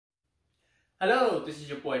Hello, this is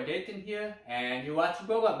your boy Nathan here, and you're watching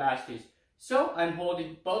Robot Masters. So I'm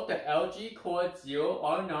holding both the LG CordZero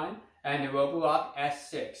R9 and the Roborock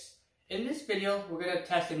S6. In this video, we're going to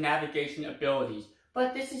test the navigation abilities,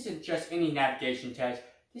 but this isn't just any navigation test.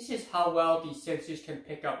 This is how well these sensors can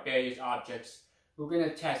pick up various objects. We're going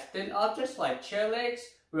to test thin objects like chair legs.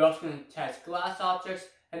 We're also going to test glass objects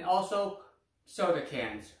and also soda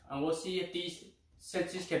cans, and we'll see if these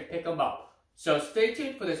sensors can pick them up. So stay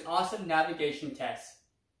tuned for this awesome navigation test.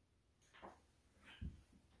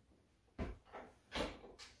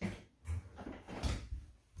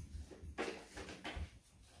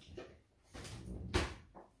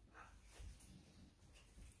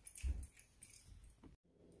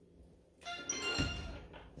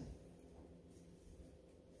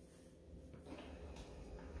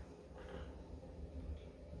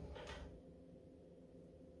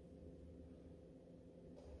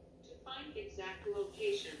 Find exact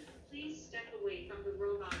location. Please step away from the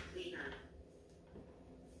robot cleaner.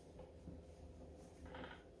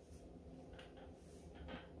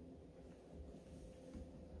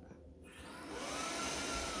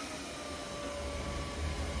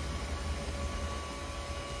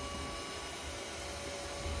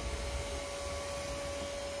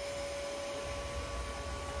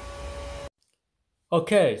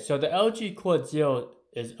 Okay, so the LG CordZero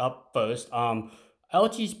is up first.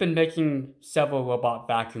 LG's been making several robot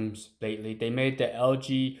vacuums lately. They made the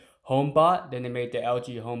LG HomeBot, then they made the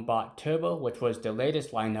LG HomeBot Turbo, which was the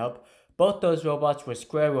latest lineup. Both those robots were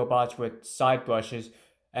square robots with side brushes,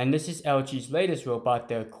 and this is LG's latest robot,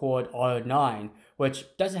 the Cord R9, which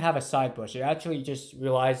doesn't have a side brush. It actually just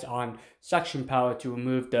relies on suction power to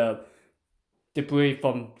remove the debris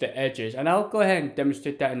from the edges, and I'll go ahead and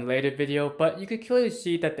demonstrate that in a later video, but you can clearly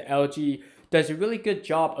see that the LG does a really good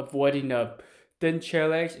job avoiding the thin chair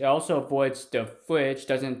legs. It also avoids the fridge,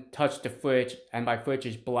 doesn't touch the fridge, and my fridge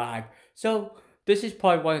is black. So this is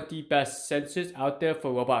probably one of the best sensors out there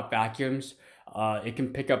for robot vacuums. It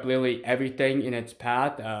can pick up literally everything in its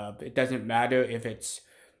path. It doesn't matter if it's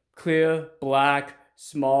clear, black,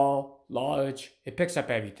 small, large, it picks up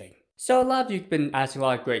everything. So a lot of you have been asking a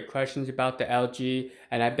lot of great questions about the LG,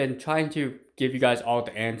 and I've been trying to give you guys all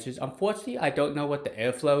the answers. Unfortunately, I don't know what the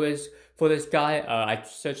airflow is for this guy. I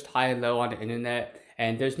searched high and low on the internet,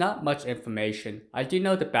 and there's not much information. I do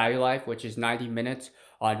know the battery life, which is 90 minutes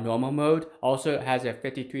on normal mode. Also, it has a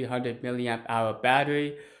 5300 milliamp hour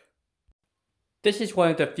battery. This is one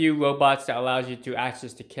of the few robots that allows you to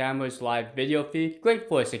access the camera's live video feed. Great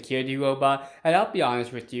for a security robot. And I'll be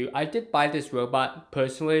honest with you, I did buy this robot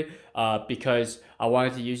personally because I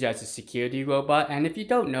wanted to use it as a security robot. And if you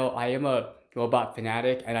don't know, I am a robot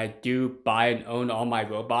fanatic and I do buy and own all my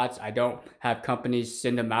robots. I don't have companies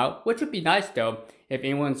send them out, which would be nice though. If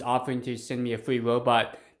anyone's offering to send me a free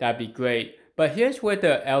robot, that'd be great. But here's where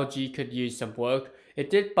the LG could use some work. It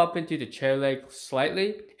did bump into the chair leg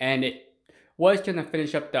slightly, and it was going to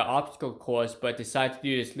finish up the obstacle course, but decided to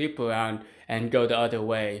do this loop around and go the other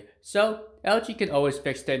way. So LG can always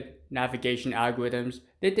fix the navigation algorithms.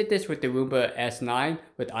 They did this with the Roomba S9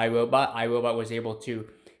 with iRobot. iRobot was able to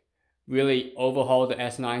really overhaul the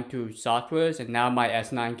S9 through softwares, and now my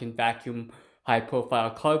S9 can vacuum high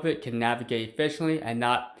profile carpet, can navigate efficiently and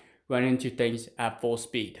not run into things at full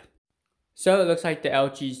speed. So it looks like the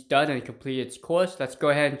LG's done and completed its course. Let's go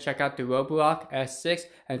ahead and check out the Roborock S6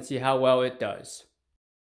 and see how well it does.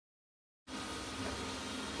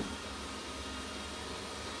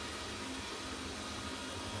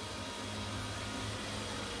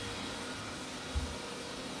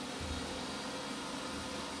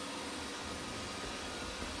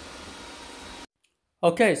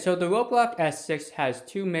 Okay, so the Roborock S6 has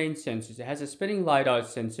two main sensors. It has a spinning LiDAR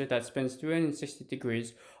sensor that spins 360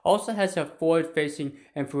 degrees, also has a forward-facing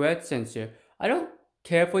infrared sensor. I don't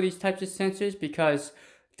care for these types of sensors because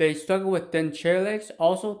they struggle with thin chair legs.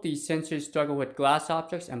 Also, these sensors struggle with glass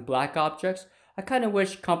objects and black objects. I kind of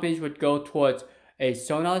wish companies would go towards a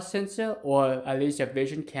sonar sensor or at least a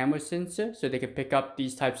vision camera sensor so they can pick up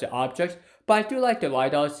these types of objects. But I do like the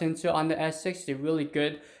LiDAR sensor on the S6. They're really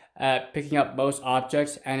good at picking up most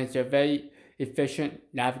objects, and it's a very efficient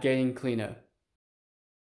navigating cleaner.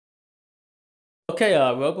 Okay,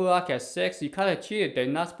 Roborock S6, you kind of cheated. They're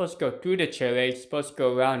not supposed to go through the chair legs, you're supposed to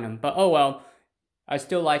go around them. But oh well, I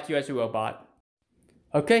still like you as a robot.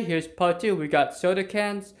 Okay, here's part 2. We got soda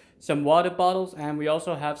cans, some water bottles, and we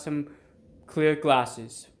also have some clear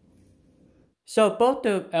glasses. So both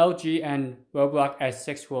the LG and Roborock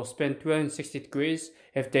S6 will spin 360 degrees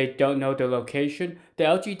if they don't know the location. The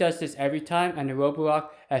LG does this every time, and the Roborock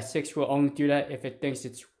S6 will only do that if it thinks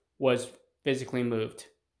it was physically moved.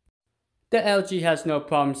 The LG has no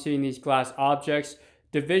problem seeing these glass objects.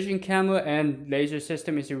 The vision camera and laser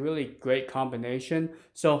system is a really great combination.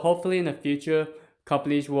 So hopefully in the future,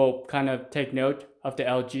 companies will kind of take note of the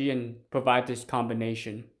LG and provide this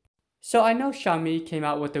combination. So I know Xiaomi came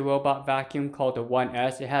out with a robot vacuum called the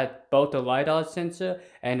 1S. It had both a LiDAR sensor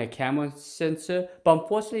and a camera sensor, but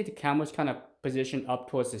unfortunately the camera's kind of positioned up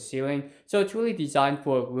towards the ceiling. So it's really designed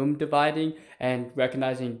for room dividing and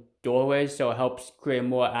recognizing doorways, so it helps create a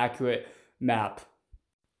more accurate map.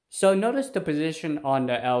 So notice the position on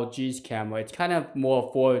the LG's camera. It's kind of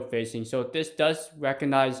more forward facing. So this does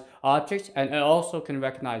recognize objects and it also can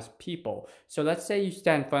recognize people. So let's say you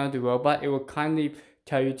stand in front of the robot, it will kindly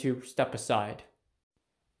tell you to step aside.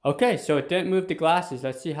 Okay, so it didn't move the glasses.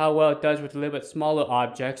 Let's see how well it does with a little bit smaller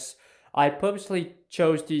objects. I purposely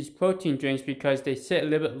chose these protein drinks because they sit a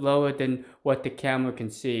little bit lower than what the camera can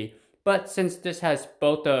see. But since this has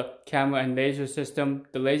both a camera and laser system,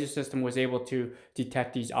 the laser system was able to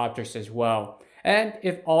detect these objects as well. And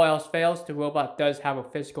if all else fails, the robot does have a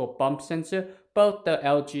physical bump sensor. Both the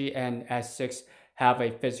LG and S6 have a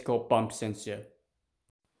physical bump sensor.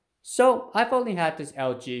 So I've only had this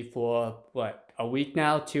LG for a week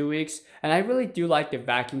now, 2 weeks, and I really do like the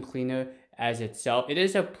vacuum cleaner as itself. It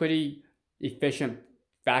is a pretty efficient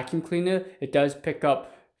vacuum cleaner. It does pick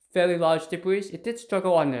up fairly large debris. It did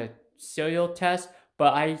struggle on the cereal test,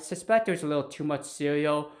 but I suspect there's a little too much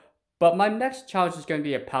cereal. But my next challenge is going to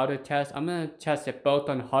be a powder test. I'm going to test it both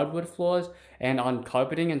on hardwood floors and on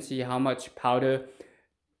carpeting and see how much powder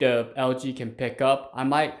the LG can pick up. I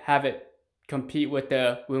might have it compete with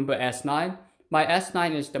the Roomba S9. My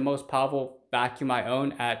S9 is the most powerful vacuum I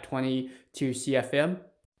own at 22 CFM.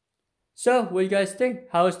 So what do you guys think?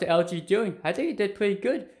 How is the LG doing? I think it did pretty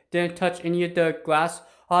good. Didn't touch any of the glass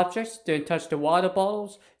objects, didn't touch the water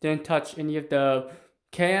bottles, didn't touch any of the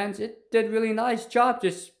cans. It did a really nice job.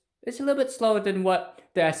 Just it's a little bit slower than what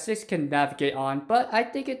the S6 can navigate on, but I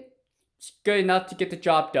think it's good enough to get the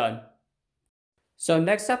job done. So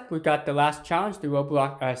next up, we got the last challenge, the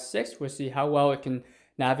Roborock S6. We'll see how well it can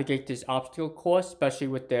navigate this obstacle course, especially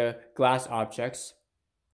with the glass objects.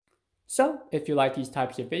 So if you like these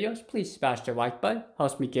types of videos, please smash the like button.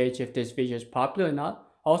 Helps me gauge if this video is popular or not.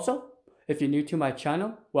 Also, if you're new to my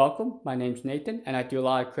channel, welcome. My name's Nathan and I do a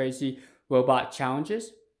lot of crazy robot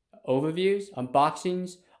challenges, overviews,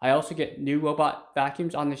 unboxings. I also get new robot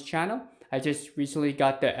vacuums on this channel. I just recently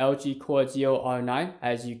got the LG CordZero R9,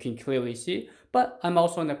 as you can clearly see. But I'm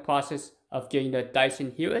also in the process of getting the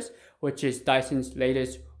Dyson Heroes, which is Dyson's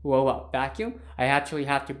latest robot vacuum. I actually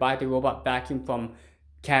have to buy the robot vacuum from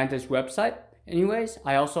Canada's website. Anyways,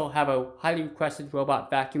 I also have a highly requested robot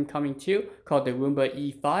vacuum coming too, called the Roomba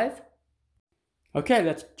E5. Okay,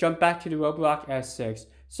 let's jump back to the Roborock S6.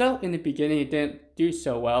 So in the beginning, it didn't do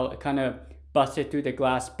so well. It kind of busted through the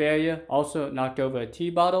glass barrier, also knocked over a tea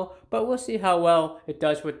bottle, but we'll see how well it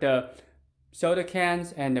does with the soda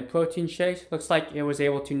cans and the protein shakes. Looks like it was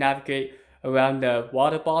able to navigate around the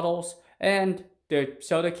water bottles and the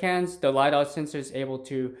soda cans. The LiDAR sensor is able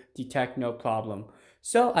to detect no problem.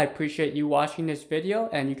 So I appreciate you watching this video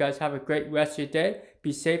and you guys have a great rest of your day.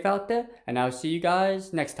 Be safe out there and I'll see you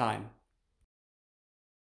guys next time.